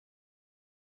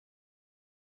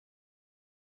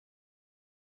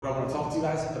What I want to talk to you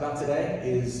guys about today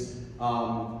is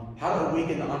how to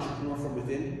awaken the entrepreneur from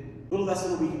within. A little less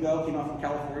than a week ago, came out from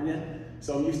California,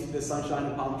 so I'm used to the sunshine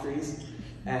and palm trees,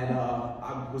 and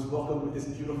I was welcomed with this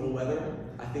beautiful weather.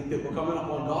 I think that we're coming up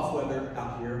on golf weather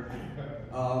out here.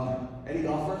 Any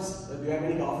golfers? Do you have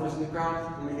any golfers in the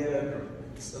crowd?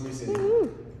 Let me see.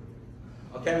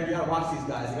 Okay, you gotta watch these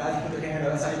guys. You guys put their hand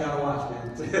up. That's how you gotta watch,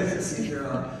 man. See if you're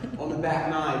on the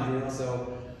back nine, you know.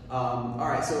 So, all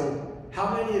right. So,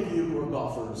 how many of you who are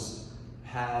golfers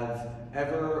have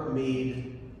ever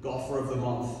made Golfer of the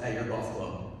Month at your golf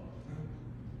club?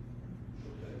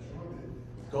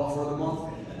 Golfer of the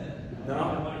Month?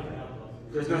 No?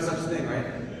 There's no such thing, right?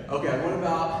 Okay.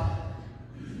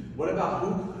 What about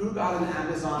who got an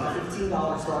Amazon a $15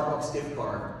 Starbucks gift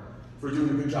card for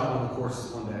doing a good job on the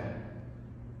course one day?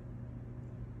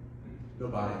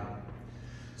 Nobody.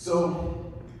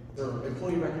 So, there are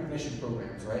employee recognition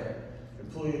programs, right?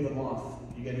 Employee of the Month,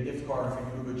 you get a gift card if you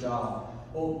do a good job.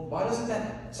 Well, why doesn't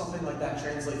something like that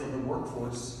translate from the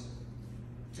workforce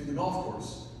to the golf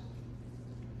course?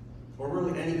 Or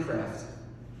really any craft,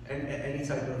 and any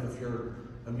type of, if you're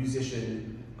a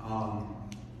musician,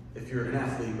 if you're an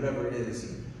athlete, whatever it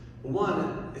is.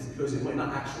 One is because it might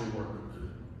not actually work.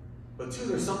 But two,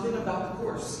 there's something about the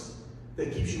course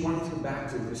that keeps you wanting to come back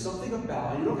to it. There's something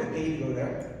about, and you don't get paid to go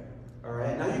there. All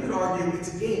right. Now you could argue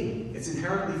it's a game. It's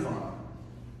inherently fun.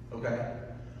 Okay.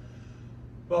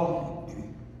 Well,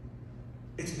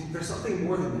 there's something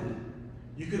more than that.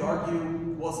 You could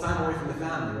argue, well, it's time away from the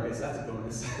family, right? So that's a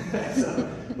bonus.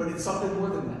 But it's something more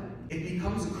than that. It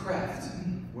becomes a craft.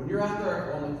 When you're out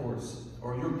there on the course,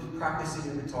 or you're practicing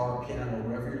your guitar, or piano, or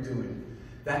whatever you're doing,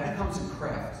 that becomes a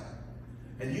craft.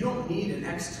 And you don't need an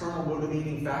external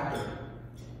motivating factor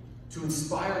to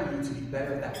inspire you to be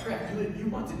better at that craft. You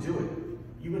want to do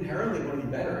it. You inherently want to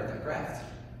be better at that craft.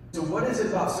 So what is it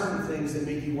about certain things that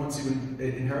make you want to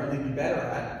inherently be better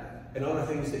at, and other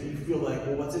things that you feel like,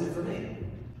 well, what's in it for me?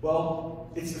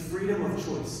 Well, it's the freedom of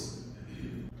choice.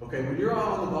 Okay, when you're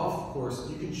out on the golf course,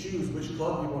 you can choose which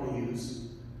club you want to use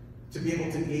to be able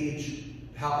to gauge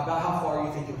about how far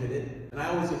you think you'll hit it. And I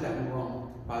always get that one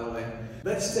wrong, by the way.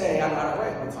 Let's say I got it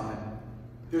right one time.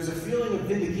 There's a feeling of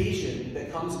vindication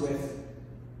that comes with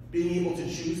being able to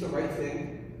choose the right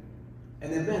thing,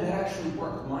 and then, man, that actually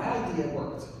worked. My idea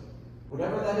worked.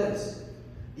 Whatever that is.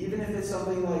 Even if it's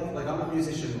something like I'm a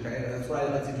musician, okay? That's what I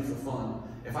like to do for fun.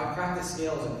 If I practice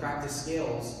scales,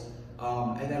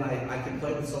 and then I can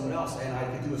play with someone else, and I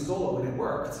could do a solo, and it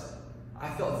worked, I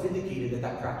felt vindicated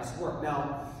that practice worked.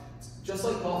 Now, just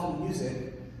like golf and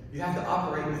music, you have to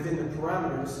operate within the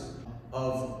parameters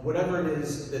of whatever it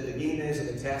is that the game is,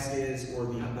 or the task is, or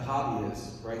the hobby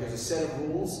is, right? There's a set of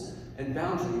rules and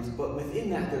boundaries, but within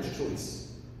that there's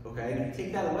choice, okay? And if you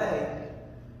take that away,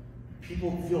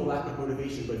 people feel lack of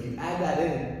motivation, but if you add that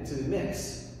in to the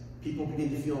mix, people begin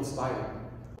to feel inspired.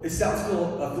 It sounds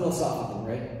philosophical,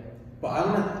 right? But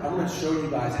I'm gonna show you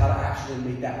guys how to actually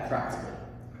make that practical.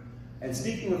 And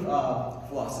speaking of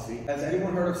philosophy, has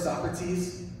anyone heard of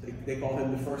Socrates? They call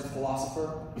him the first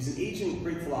philosopher. He's an ancient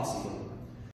Greek philosopher.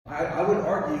 I would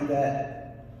argue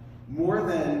that more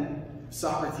than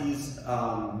Socrates,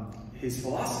 his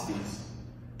philosophies,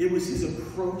 it was his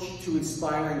approach to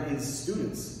inspiring his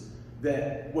students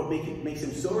that makes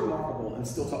him so remarkable and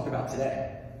still talked about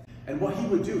today. And what he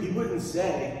would do, he wouldn't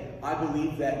say, I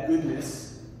believe that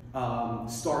goodness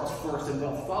starts first and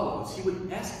wealth follows. He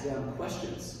would ask them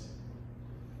questions,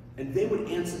 and they would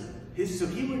answer.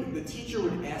 The teacher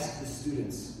would ask the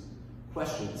students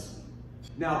questions.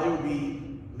 Now, they would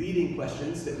be leading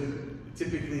questions that would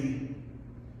typically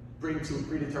bring to a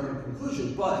predetermined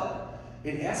conclusion, but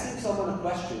in asking someone a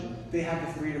question, they have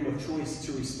the freedom of choice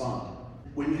to respond.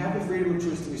 When you have the freedom of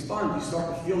choice to respond, you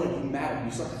start to feel like you matter.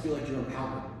 You start to feel like you're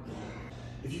empowered.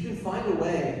 If you can find a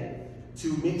way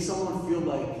to make someone feel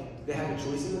like they have a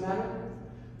choice in the matter,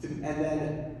 and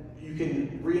then you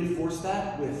can reinforce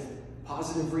that with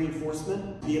positive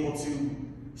reinforcement, be able to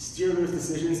steer those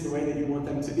decisions the way that you want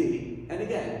them to be. And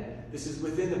again, this is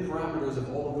within the parameters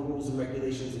of all of the rules and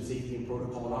regulations and safety and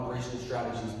protocol and operational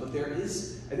strategies. But there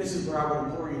is, and this is where I would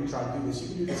implore you to try to do this, you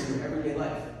can do this in your everyday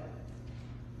life.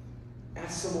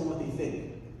 Ask someone what they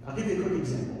think. I'll give you a quick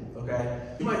example,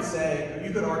 okay? You might say, or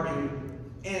you could argue,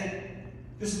 and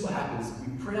this is what happens.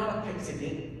 We print out a pick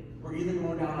ticket. We're either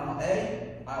going down aisle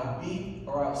A, aisle B,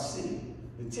 or aisle C.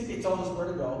 The ticket tells us where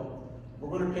to go.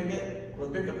 We're going to pick it. We'll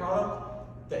pick the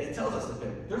product that it tells us to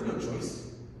pick. There's no choice.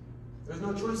 There's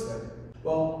no choice there.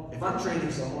 Well, if I'm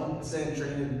training someone, let's say I'm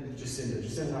training Jacinda.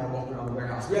 Jacinda and I are walking around the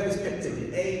warehouse. We have this pick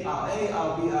ticket.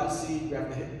 Aisle B, aisle C. We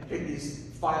have to pick these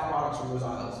 5 products from those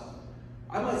aisles.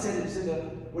 I might say to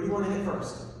Jacinda, what do you want to hit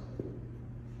first?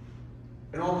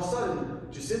 And all of a sudden,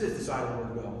 Jacinda's decided where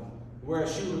to go.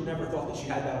 Whereas she would have never thought that she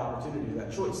had that opportunity,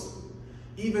 that choice.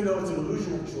 Even though it's an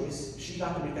illusion of choice, she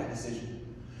got to make that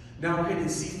decision. Now we're hitting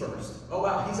C first. Oh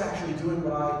wow, he's actually doing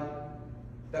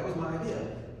that was my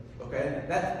idea. Okay?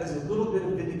 That is a little bit of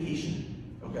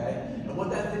vindication. Okay? And what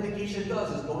that vindication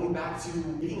does is going back to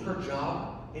making her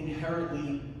job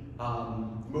inherently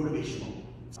motivational.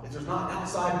 If there's not an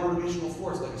outside motivational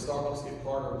force like a Starbucks gift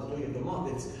card or employee of the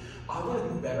month, it's I want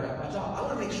to do better at my job. I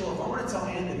want to make sure if I want to tell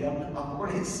Anthony I'm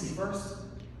going to hit C first,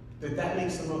 that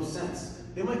makes the most sense.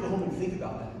 They might go home and think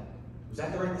about that. Was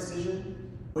that the right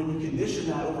decision? When you condition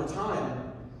that over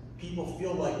time, people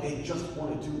feel like they just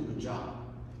want to do a good job.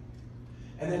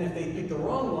 And then if they pick the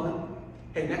wrong one,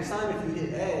 hey, next time if you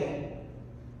hit A,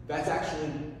 that's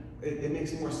actually, it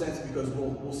makes more sense because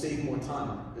we'll save more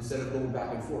time instead of going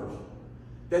back and forth.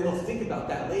 Then they'll think about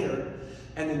that later,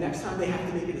 and the next time they have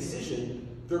to make a decision,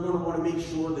 they're going to want to make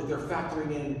sure that they're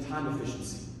factoring in time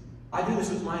efficiency. I do this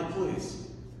with my employees,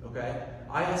 okay?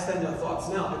 I ask them their thoughts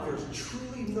now if there's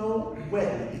truly no way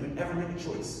that you could ever make a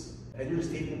choice, and you're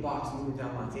just taking a box, moving it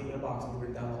down the line, taking a box, moving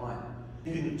it down the line.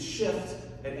 You can shift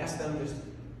and ask them just,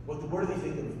 what do they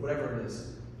think of whatever it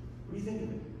is? What do you think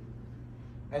of it?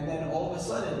 And then all of a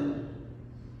sudden,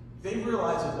 they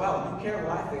realize that, wow, you care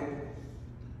what I think.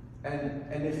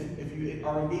 And if you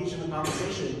are engaged in the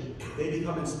conversation, they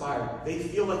become inspired. They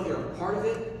feel like they're a part of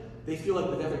it. They feel like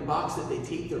with every box that they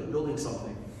take, they're building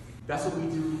something. That's what we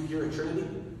do here at Trinity.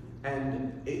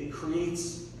 And it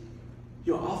creates,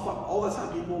 all the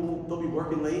time they'll be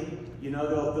working late.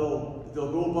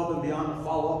 They'll go above and beyond and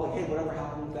follow up, like, hey, whatever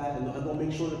happened with that? And they'll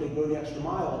make sure that they go the extra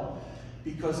mile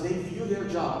because they view their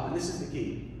job, and this is the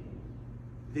key,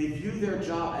 they view their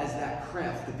job as that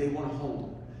craft that they want to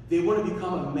hone. They want to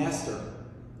become a master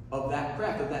of that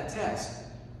craft, of that task,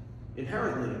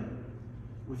 inherently,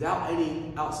 without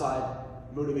any outside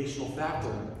motivational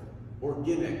factor or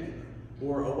gimmick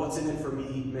or a what's in it for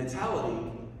me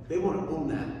mentality. They want to own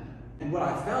that. And what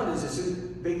I found is as soon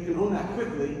as they can own that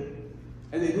quickly,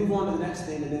 and they move on to the next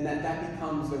thing, and then that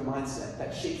becomes their mindset,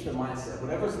 that shapes their mindset.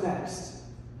 Whatever's next,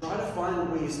 try to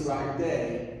find ways throughout your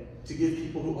day to give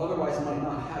people who otherwise might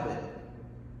not have it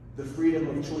the freedom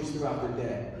of choice throughout their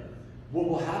day. What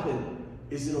will happen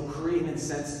is it'll create a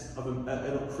sense of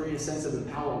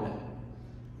empowerment.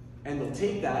 And they'll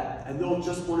take that and they'll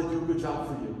just want to do a good job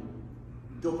for you.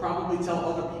 They'll probably tell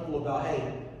other people about,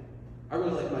 hey, I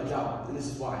really like my job, and this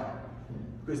is why.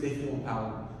 Because they feel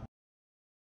empowered.